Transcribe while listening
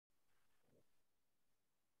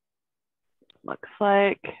Looks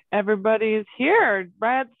like everybody's here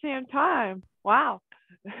right at the same time. Wow.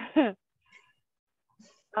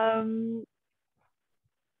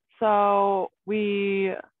 So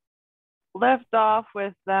we left off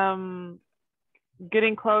with them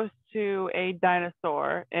getting close to a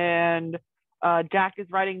dinosaur, and Jack is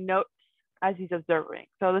writing notes as he's observing.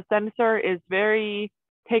 So the dinosaur is very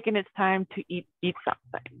taking its time to eat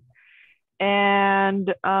something.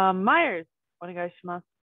 And Myers, お願いします。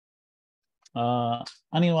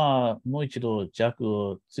兄はもう一度ジャック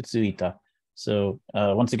をつついた。So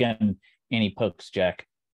once again, Annie pokes Jack.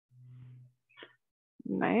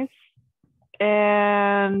 Nice.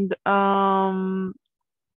 And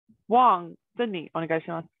Wong, Sydney, お願いし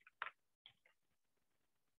ます。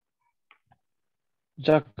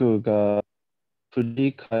ジャックが振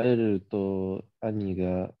り返ると兄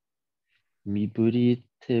が身振り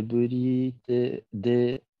手振り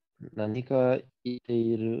で何か言って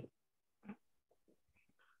いる。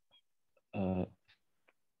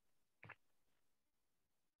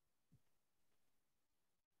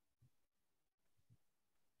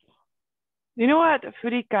You know what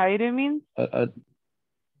furikairu means?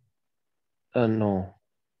 No.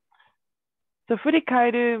 So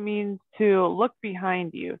furikairu means to look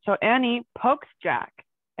behind you. So Annie pokes Jack,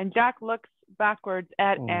 and Jack looks backwards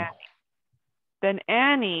at Annie. Then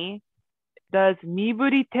Annie does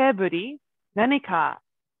miburi teburi, nanika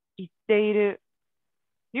itteiru.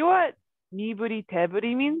 You know what miburi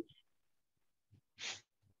teburi means?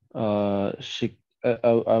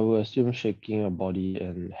 I will assume shaking a body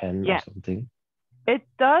and hand or something. It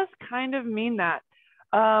does kind of mean that.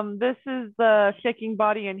 This is the shaking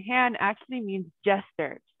body and hand actually means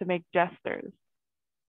gestures, to make gestures.